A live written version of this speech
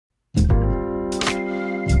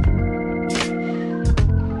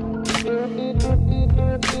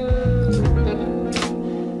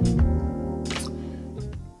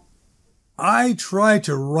I try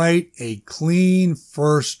to write a clean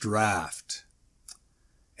first draft.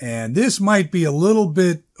 And this might be a little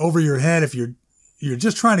bit over your head if you're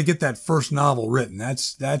just trying to get that first novel written.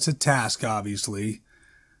 That's a task, obviously.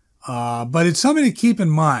 But it's something to keep in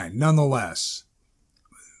mind, nonetheless.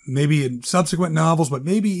 Maybe in subsequent novels, but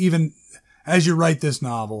maybe even as you write this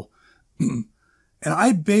novel. And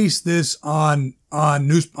I base this on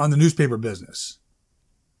the newspaper business.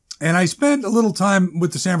 And I spent a little time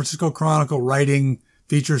with the San Francisco Chronicle writing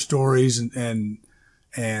feature stories and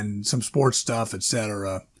some sports stuff,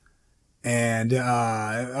 etc. And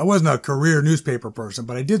I wasn't a career newspaper person,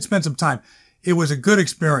 but I did spend some time. It was a good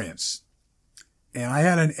experience. And I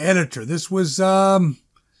had an editor. This was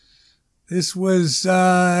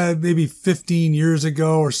maybe 15 years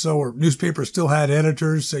ago or so, where newspapers still had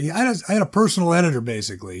editors. So yeah, I had a personal editor,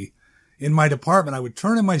 basically, in my department. I would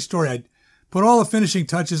turn in my story. I'd put all the finishing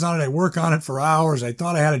touches on it. I'd work on it for hours. I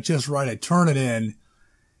thought I had it just right. I'd turn it in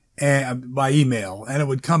by email, and it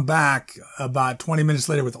would come back about 20 minutes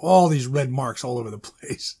later with all these red marks all over the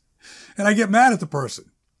place. And I get mad at the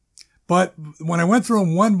person. But when I went through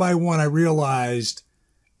them one by one, I realized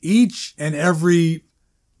each and every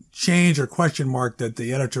change or question mark that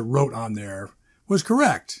the editor wrote on there was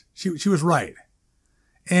correct. She was right.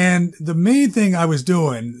 And the main thing I was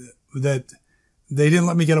doing that they didn't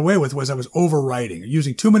let me get away with was I was overwriting,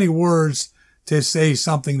 using too many words to say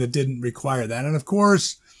something that didn't require that. And of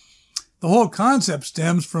course, the whole concept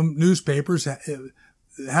stems from newspapers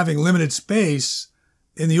having limited space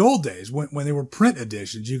in the old days when they were print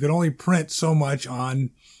editions. You could only print so much on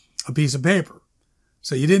a piece of paper.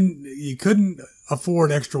 So you couldn't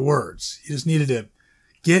afford extra words. You just needed to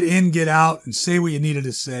get in, get out, and say what you needed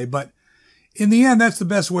to say. But in the end, that's the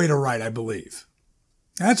best way to write, I believe.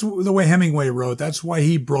 That's the way Hemingway wrote. That's why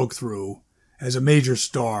he broke through as a major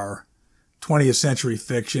star, 20th century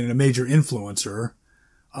fiction, and a major influencer.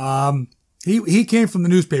 He came from the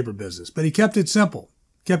newspaper business, but he kept it simple,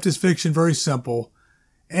 kept his fiction very simple,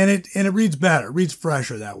 and it reads better, reads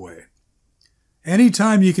fresher that way.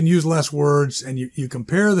 Anytime you can use less words and you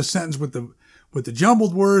compare the sentence with the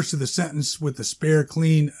jumbled words to the sentence with the spare,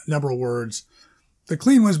 clean number of words, the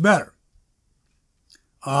clean one's better.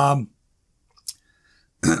 But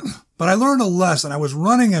I learned a lesson. I was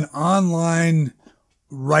running an online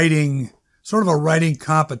writing, sort of a writing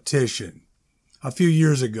competition a few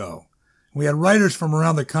years ago. We had writers from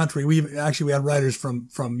around the country. We had writers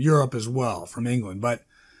from Europe as well, from England. But,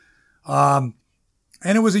 and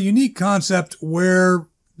it was a unique concept where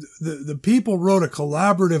the people wrote a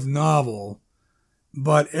collaborative novel,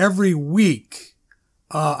 but every week,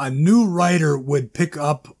 a new writer would pick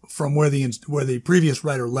up from where the previous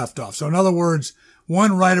writer left off. So in other words,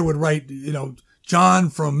 one writer would write, John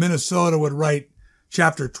from Minnesota would write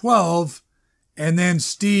chapter 12, and then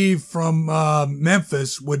Steve from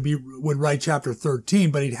Memphis would write chapter 13,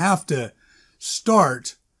 but he'd have to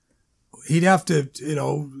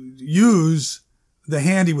use the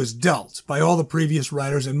hand he was dealt by all the previous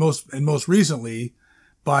writers, and most recently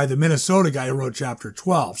by the Minnesota guy who wrote chapter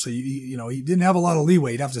 12. So he didn't have a lot of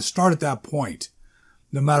leeway. He'd have to start at that point,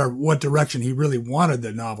 no matter what direction he really wanted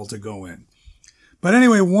the novel to go in. But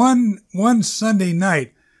anyway, one Sunday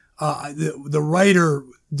night, that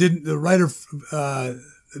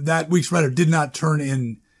week's writer did not turn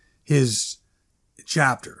in his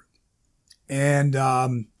chapter. And,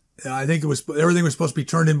 I think everything was supposed to be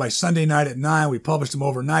turned in by Sunday night at 9. We published them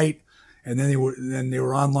overnight, and then they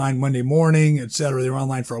were online Monday morning, etc. They were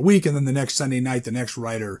online for a week, and then the next Sunday night, the next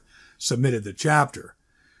writer submitted the chapter.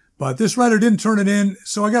 But this writer didn't turn it in,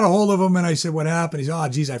 so I got a hold of him and I said, "What happened?" He said, "Oh,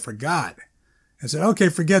 geez, I forgot." I said, "Okay,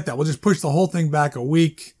 forget that. We'll just push the whole thing back a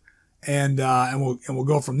week, and we'll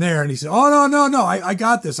go from there." And he said, "Oh, no, I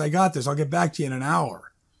got this. I'll get back to you in an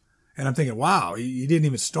hour." And I'm thinking, wow, he didn't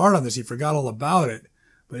even start on this. He forgot all about it,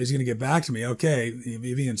 but he's going to get back to me. Okay,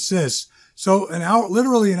 if he insists. So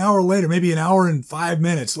literally an hour later, maybe an hour and 5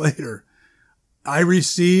 minutes later, I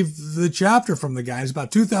received the chapter from the guy. It's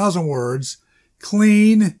about 2,000 words,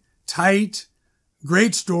 clean, tight,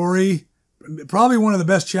 great story. Probably one of the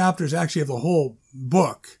best chapters actually of the whole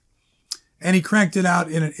book. And he cranked it out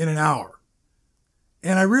in an hour.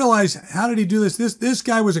 And I realized, how did he do this? This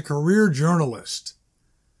guy was a career journalist.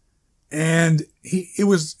 And it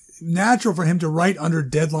was natural for him to write under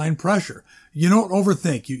deadline pressure. You don't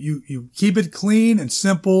overthink. You keep it clean and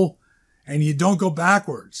simple, and you don't go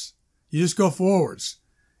backwards. You just go forwards.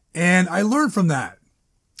 And I learned from that.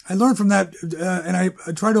 And I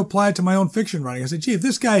try to apply it to my own fiction writing. I said, gee, if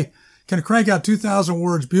this guy can crank out 2,000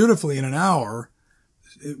 words beautifully in an hour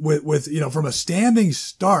with from a standing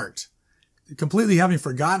start, completely having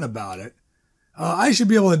forgotten about it, I should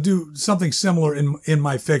be able to do something similar in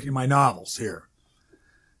my novels here.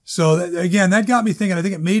 So again, that got me thinking. I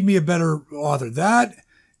think it made me a better author. That,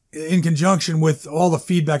 in conjunction with all the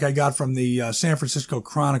feedback I got from the San Francisco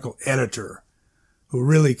Chronicle editor, who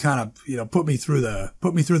really kind of put me through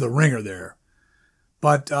the ringer there.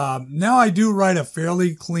 But now I do write a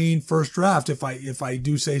fairly clean first draft, if I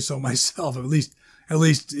do say so myself. At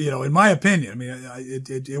least in my opinion. I mean,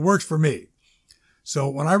 it works for me. So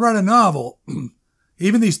when I write a novel,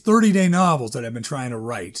 even these 30-day novels that I've been trying to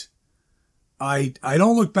write, I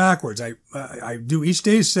don't look backwards. I do each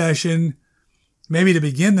day's session. Maybe to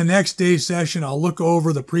begin the next day's session, I'll look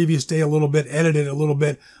over the previous day a little bit, edit it a little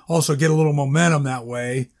bit, also get a little momentum that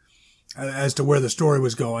way as to where the story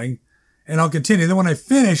was going. And I'll continue. Then when I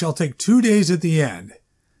finish, I'll take 2 days at the end.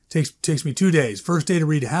 Takes me 2 days. First day to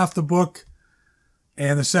read half the book,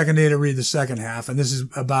 and the second day to read the second half. And this is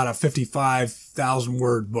about a 55,000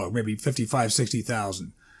 word book, maybe 55,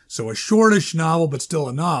 60,000. So a shortish novel, but still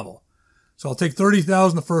a novel. So I'll take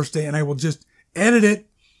 30,000 the first day, and I will just edit it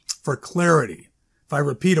for clarity. If I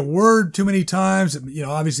repeat a word too many times,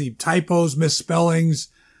 obviously typos, misspellings,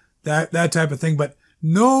 that type of thing, but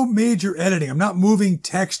no major editing. I'm not moving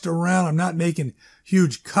text around. I'm not making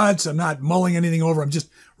huge cuts. I'm not mulling anything over. I'm just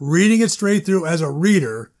reading it straight through as a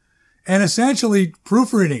reader and essentially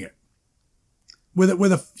proofreading it with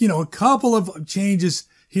a couple of changes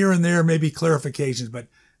here and there, maybe clarifications, but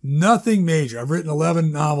nothing major. I've written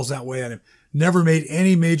 11 novels that way, and I've never made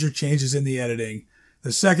any major changes in the editing.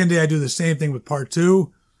 The second day, I do the same thing with part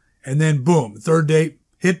 2, and then boom, third day,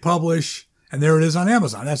 hit publish, and there it is on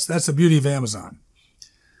Amazon. That's the beauty of Amazon.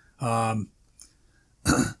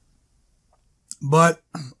 But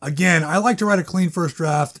again, I like to write a clean first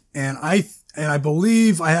draft, and I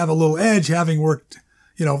believe I have a little edge, having worked,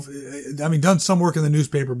 done some work in the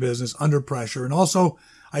newspaper business under pressure, and also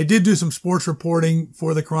I did do some sports reporting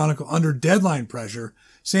for the Chronicle under deadline pressure.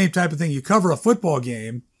 Same type of thing. You cover a football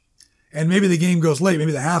game, and maybe the game goes late.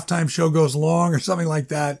 Maybe the halftime show goes long or something like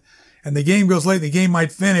that. And the game goes late. The game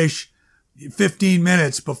might finish 15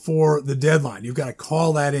 minutes before the deadline. You've got to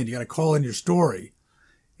call that in. You got to call in your story.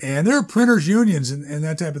 And there are printers unions and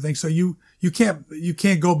that type of thing. So you can't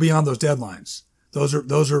go beyond those deadlines.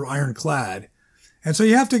 Those are ironclad. And so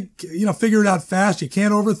you have to, figure it out fast. You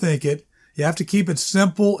can't overthink it. You have to keep it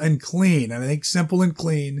simple and clean. And I think simple and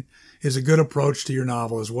clean is a good approach to your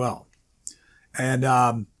novel as well.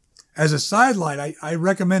 And, as a sidelight, I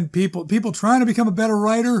recommend people trying to become a better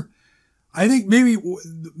writer. I think maybe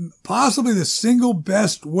possibly the single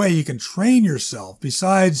best way you can train yourself,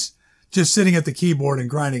 besides just sitting at the keyboard and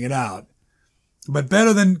grinding it out, but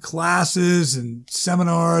better than classes and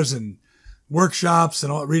seminars and workshops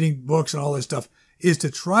and reading books and all this stuff, is to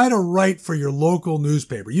try to write for your local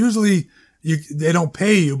newspaper. Usually they don't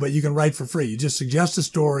pay you, but you can write for free. You just suggest a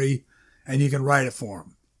story and you can write it for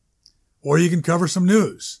them. Or you can cover some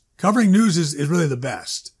news. Covering news is really the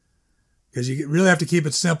best, because you really have to keep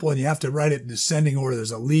it simple, and you have to write it in descending order.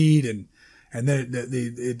 There's a lead, and then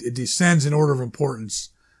it descends in order of importance.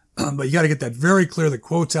 But you got to get that very clear. The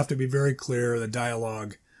quotes have to be very clear, the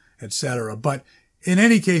dialogue, etc. But in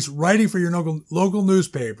any case, writing for your local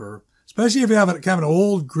newspaper, especially if you have kind of an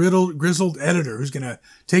old, grizzled editor who's going to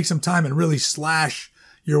take some time and really slash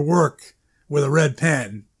your work with a red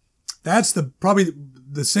pen, that's probably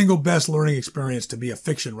the single best learning experience to be a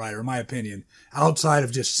fiction writer, in my opinion, outside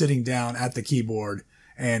of just sitting down at the keyboard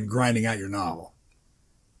and grinding out your novel.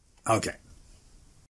 Okay.